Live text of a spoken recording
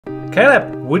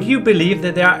Caleb, would you believe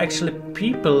that there are actually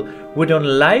people who don't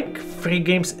like free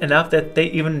games enough that they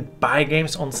even buy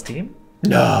games on Steam?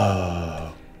 No.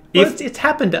 It's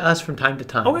happened to us from time to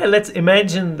time. Okay, let's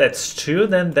imagine that's true.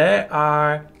 Then there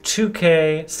are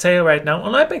 2K sale right now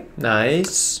on Epic.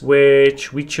 Nice.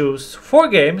 Which we choose 4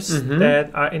 games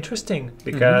that are interesting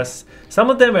because some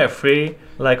of them are free.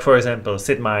 Like for example,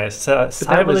 Sid Meier's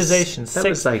Civilization 6. That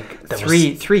was like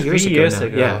three years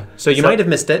ago. Yeah. So you might have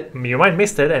missed it. You might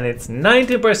missed it, and it's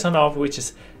 90% off, which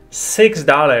is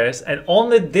 $6, and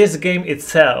only this game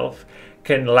itself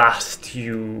can last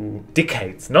you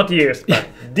decades, not years, but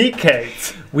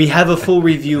decades. We have a full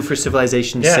review for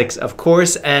Civilization 6, of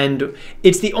course, and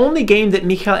it's the only game that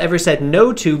Michal ever said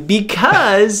no to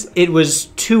because it was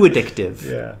too addictive.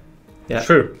 Yeah.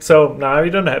 True. So now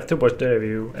you don't have to watch the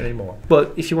review anymore.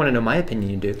 Well, if you want to know my opinion,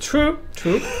 you do. True.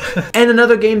 And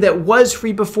another game that was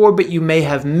free before, but you may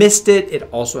have missed it. It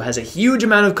also has a huge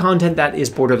amount of content. That is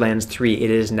Borderlands 3. It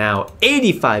is now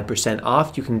 85%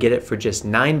 off. You can get it for just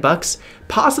 $9,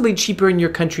 possibly cheaper in your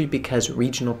country because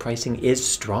regional pricing is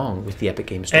strong with the Epic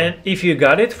Games Store. And if you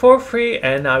got it for free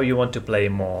and now you want to play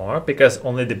more because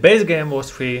only the base game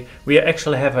was free, we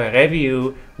actually have a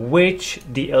review which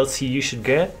DLC you should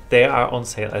get. They are on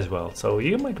sale as well, so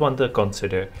you might want to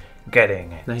consider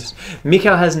getting it. Nice.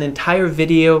 Michal has an entire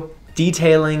video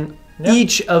detailing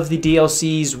each of the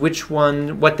DLCs, which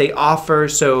one, what they offer,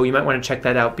 so you might want to check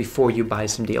that out before you buy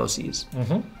some DLCs.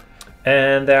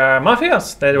 And there are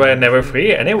Mafias that were never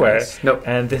free anywhere. Nope.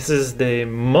 And this is the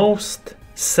most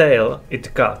sale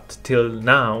it got till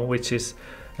now, which is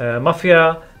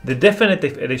Mafia. The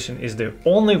Definitive Edition is the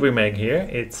only remake here.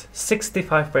 It's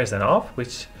 65% off,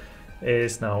 which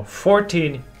is now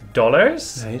 $14.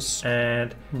 Nice.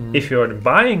 And if you're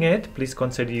buying it, please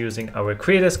consider using our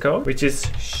creators code, which is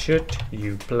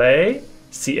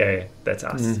SHOULDYOUPLAY-CA. That's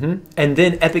us. And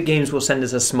then Epic Games will send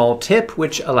us a small tip,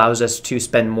 which allows us to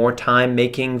spend more time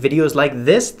making videos like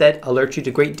this that alert you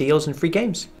to great deals and free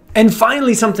games. And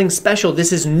finally, something special.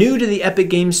 This is new to the Epic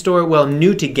Games Store. Well,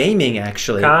 new to gaming,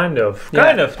 actually. Kind of new,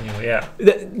 yeah.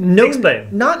 Explain.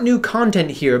 Not new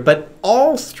content here, but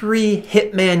all 3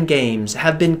 Hitman games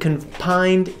have been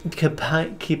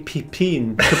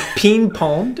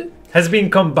has been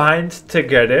combined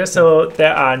together, so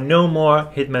there are no more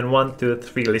Hitman 1, 2,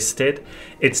 3 listed.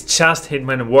 It's just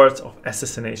Hitman Words of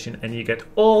Assassination, and you get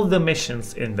all the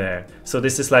missions in there. So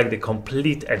this is like the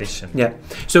complete edition. Yeah.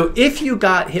 So if you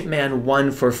got Hitman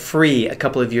 1 for free a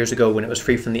couple of years ago when it was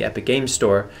free from the Epic Games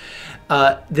Store,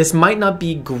 this might not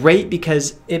be great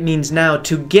because it means now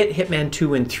to get Hitman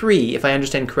 2 and 3, if I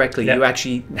understand correctly, you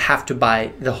actually have to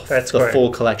buy the full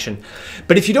collection.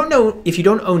 But if you don't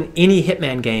own any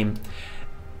Hitman game,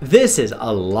 this is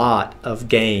a lot of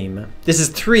game. This is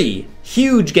 3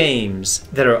 huge games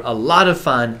that are a lot of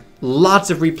fun,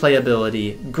 lots of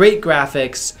replayability, great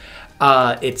graphics.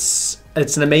 It's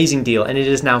an amazing deal, and it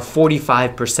is now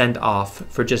 45% off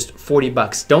for just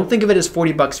 $40. Don't think of it as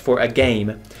 $40 for a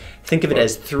game. Think of it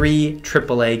as 3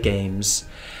 AAA games,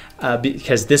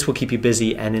 because this will keep you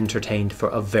busy and entertained for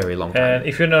a very long time. And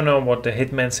if you don't know what the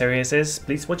Hitman series is,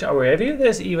 please watch our review.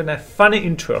 There's even a funny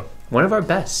intro. One of our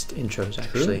best intros,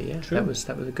 actually. True. That was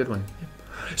a good one.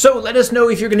 So let us know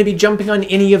if you're going to be jumping on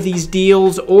any of these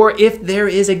deals, or if there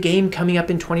is a game coming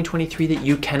up in 2023 that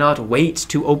you cannot wait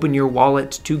to open your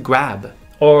wallet to grab.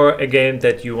 Or a game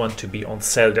that you want to be on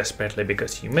sale desperately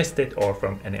because you missed it or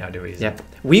from any other reason. Yep.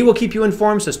 We will keep you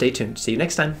informed, so stay tuned. See you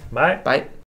next time. Bye. Bye.